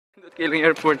Kiling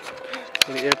airport.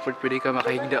 Kiling airport, pwede ka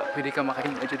makahigda. Pwede ka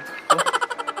makahigda dyan.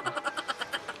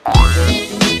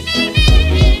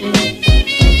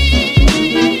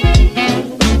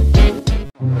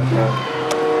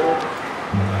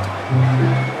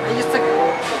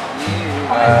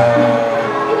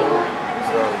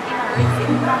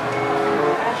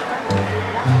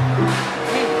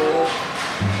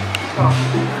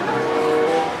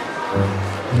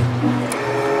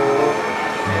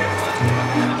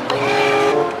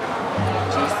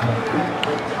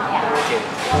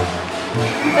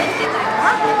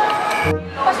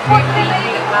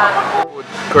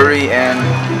 Curry and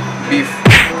beef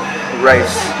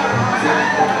rice.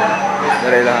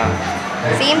 Dari lang.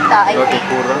 Same ta, I think.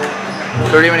 Pura.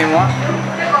 Curry man mo?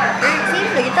 Same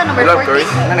lagi ito, number 40. Curry?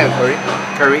 Ano yung curry?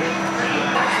 Curry?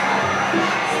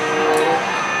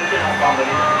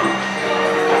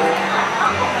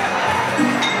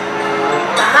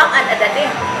 Mahang ada dati.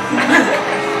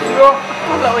 Bro,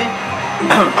 wala ko yun.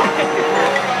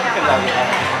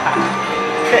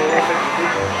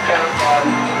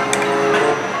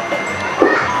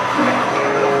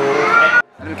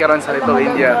 Anong karon sa Little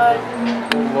India?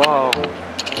 Wow.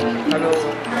 Hello.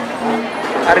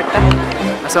 Arita.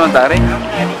 Asa man tari?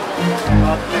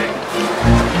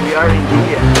 We are in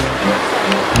India.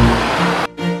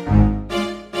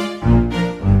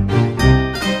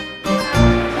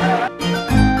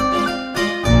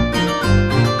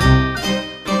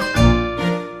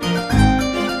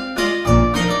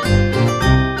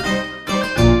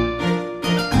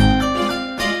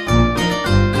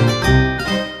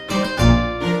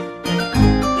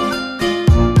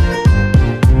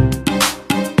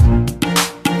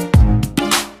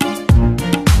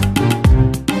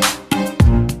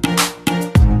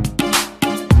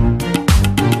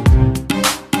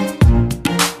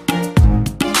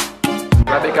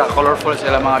 Grabe ka, colorful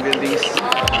sila mga buildings.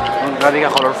 Grabe ka,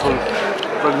 colorful.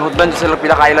 Pag nahutban sila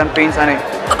pila ka island paints, ano eh.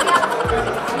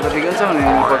 Grabe ka sa mga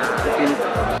yung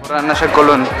mura na siya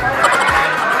kolon.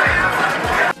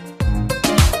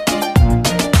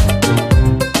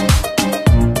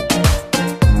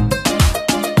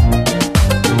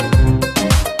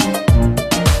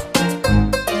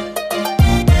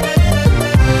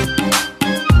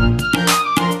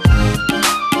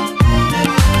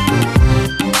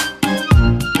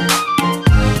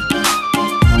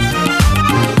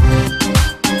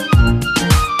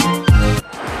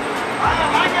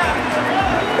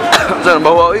 Saan?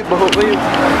 Bawa kayo.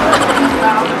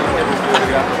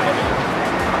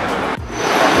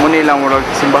 Muni lang murag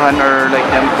simbahan or like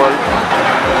temple.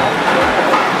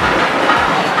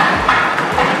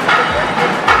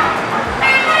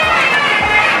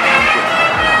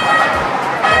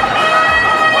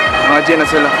 Mga dyan na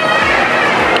sila.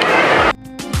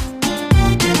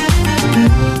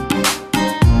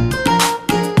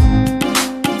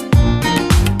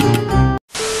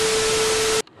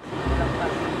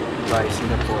 By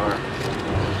Singapore.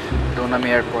 Doon na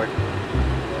may airport.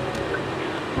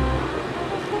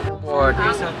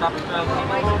 Sa top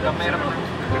 12 kamera mo.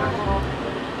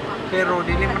 Pero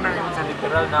dili man na sa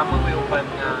literal namang may upan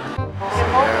nga.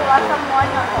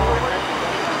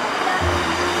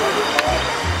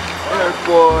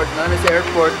 Airport. Nani sa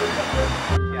airport?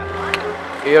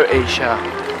 Air Asia.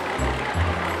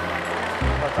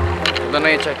 Doon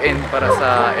na yung check-in para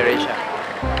sa Air Asia.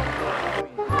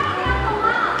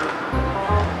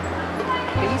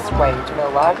 Please wait to the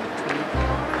one.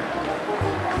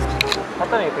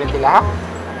 Ato may print lahat.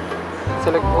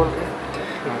 Select all.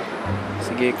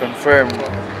 Sige, confirm.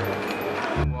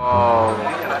 Wow.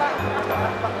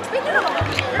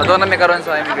 Ato na may karon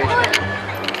sa immigration.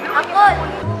 Ako,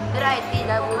 right,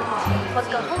 tila mo.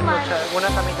 Pagkahuman. Muna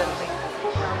kami dyan.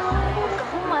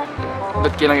 Pagkahuman.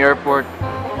 Dot kilang airport.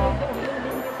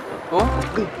 Oh?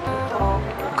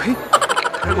 Okay.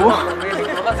 Oh.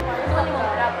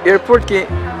 Airport ki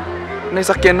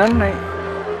naisakyanan na.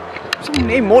 Sa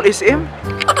name mall SM.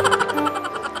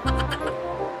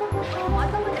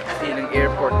 Ilang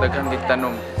airport daghang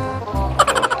gitanong.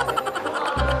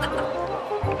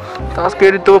 Takas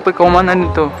kayo dito pag kumanan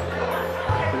dito.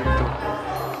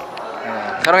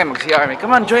 Sarang kayo mag-CR.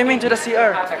 Come on, join me into the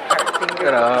CR.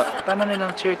 Pero, tanan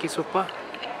nilang chair, kiso pa.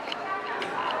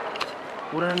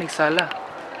 Pura na nagsala.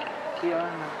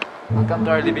 Welcome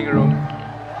to our living room.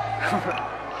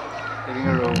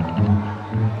 Living room.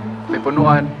 May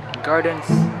punuan. Gardens.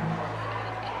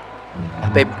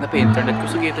 Napay internet ko.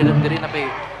 Sige, internet na rin. Napay.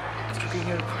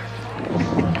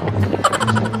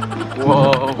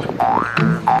 Wow.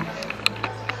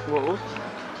 Wow.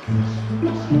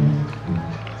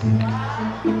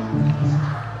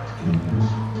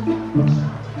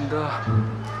 Ganda.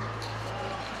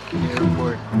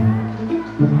 Airport.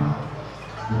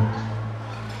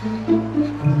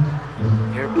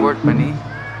 Airport pa ni.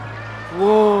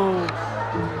 Wow!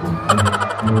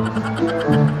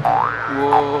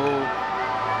 Wow!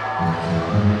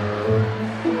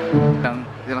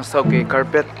 Lang sa okay,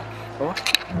 carpet. Oh.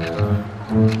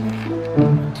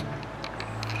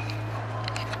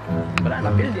 Wala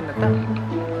na building na ta.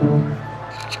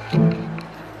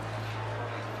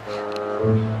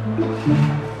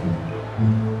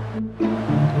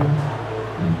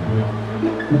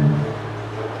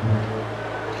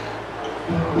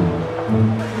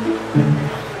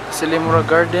 Silimura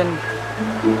Garden.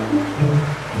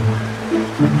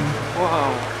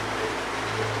 Wow.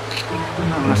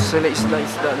 Nasa sila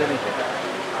isla dali.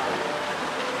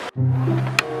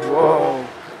 Wow.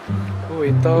 Oh,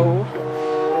 ito.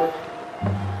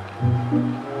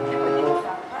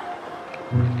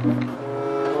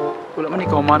 Wala man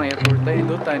ikaw man ang airport tayo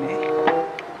doon tayo eh.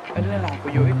 Ano na lang ako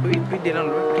yun? Pwede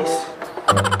lang Lord, please.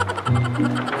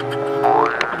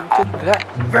 Look at that.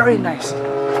 Very nice.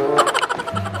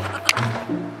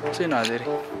 So yun na, diri.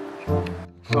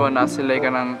 So, nasilay ka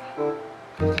ng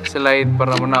slide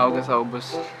para manaog ka sa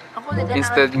ubos.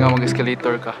 Instead nga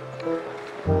mag-escalator ka.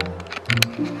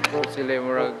 Sila yung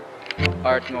murag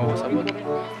art nga ako sa bot.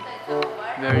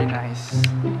 Very nice.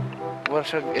 Wala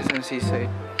siya SMC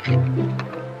side.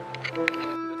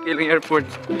 Kiling airport.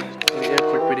 Kiling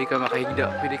airport, pwede ka makahigda.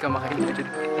 Pwede ka makahigda dito.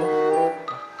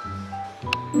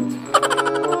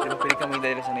 Diba pwede ka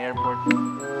magdala sa airport.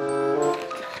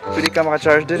 Pwede ka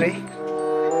makacharge din eh.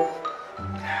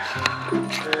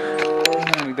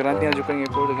 Nagdaranti na dyan ka ng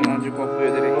airport. Nagdaranti na dyan ko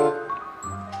pwede rin.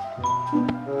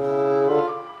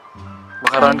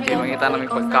 Bakaroon kayo, makita namin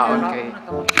pagkaon kay...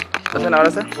 Kasi na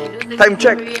oras eh? Time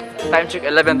check! Time check,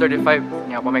 11:35.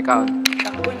 Nga pa may kaon.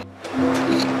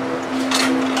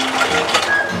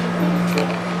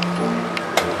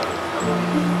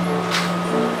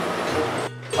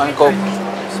 One Coke.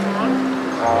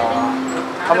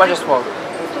 How much is small?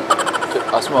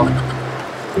 Small.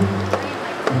 Thank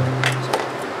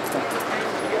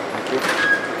you.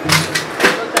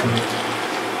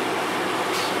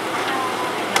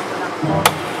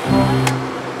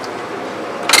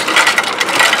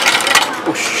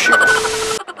 Oh shit.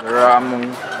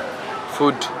 Ramong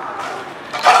food.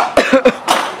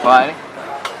 Why?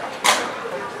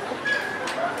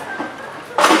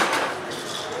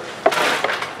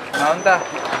 Ronda.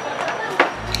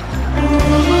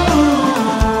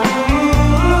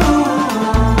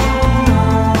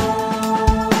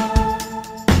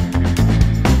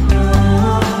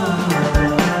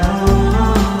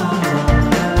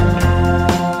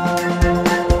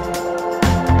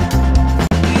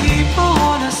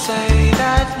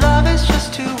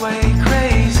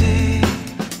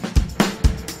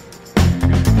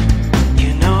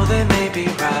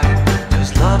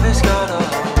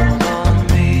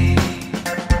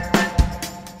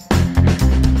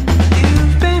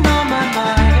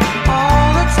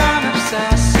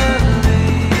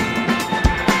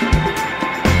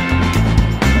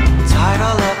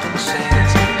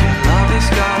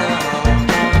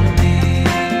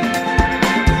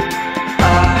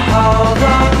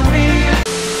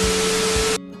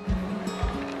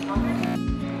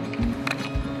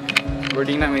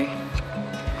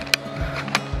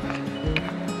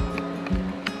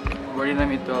 Boarding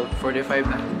namin 12:45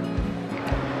 na.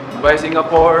 Bye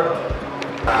Singapore!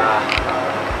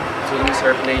 So this is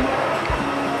our plane.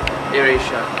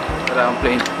 AirAsia. Wala ang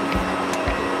plane.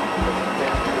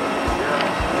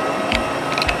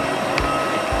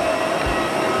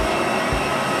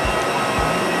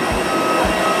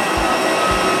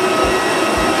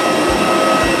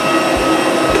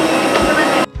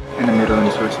 And the middle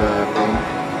is sa plane.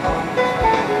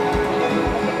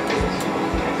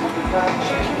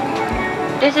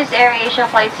 This is AirAsia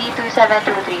Flight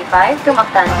C27235 to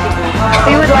Mactan, Cebu.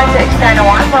 We would like to extend a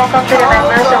warm welcome to the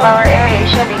members of our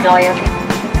AirAsia Big Loyalty.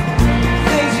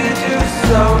 Things you do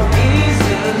so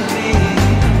easily.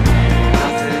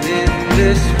 Nothing in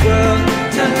this world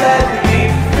to let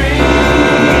me free.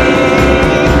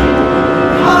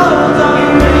 Hold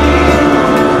on me.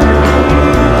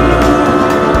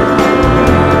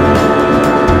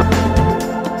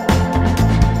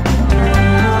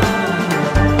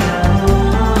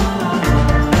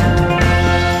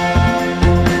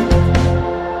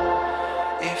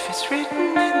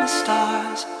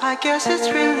 I guess it's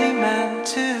really meant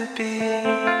to be.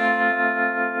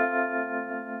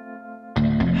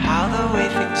 How the way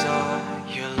things are,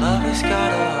 your love has got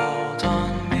a hold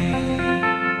on me.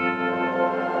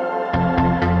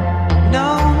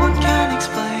 No one can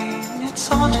explain,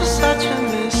 it's all just such a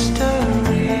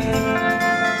mystery.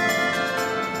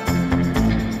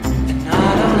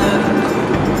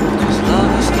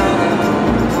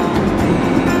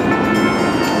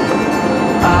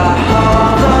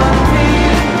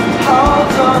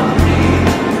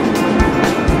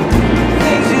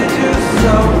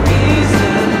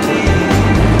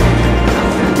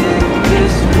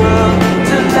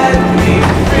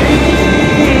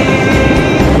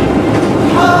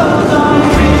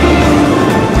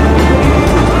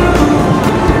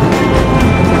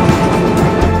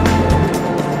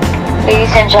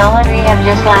 Ladies and gentlemen, we have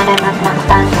just landed at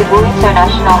Mactan, Cebu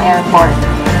International Airport.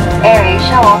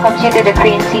 AirAsia welcomes you to the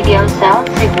Green City of South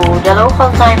Cebu. The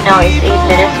local time now is 8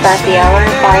 minutes past the hour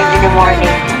 5 in the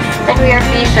morning. And we are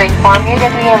pleased to inform you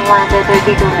that we have landed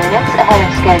 32 minutes ahead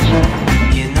of schedule.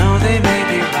 You know they may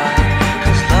be right,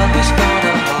 'cause love has got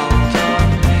a hold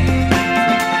on me.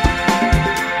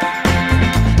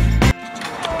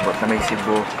 Ba't na may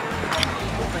Cebu?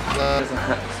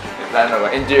 Plano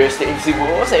ba? Endurance stay in Cebu?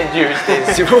 Sa endurance stay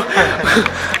in Cebu?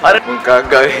 Ano mong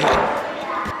kagawin?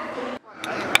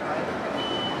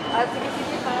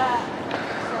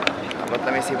 Ba't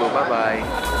na may Cebu? Bye-bye!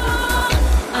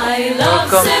 I love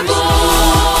Cebu.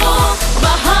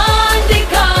 Bahandi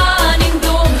ka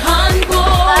nindunghan ko.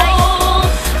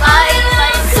 I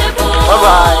love Cebu.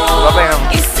 Bye-bye!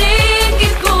 Bye-bye!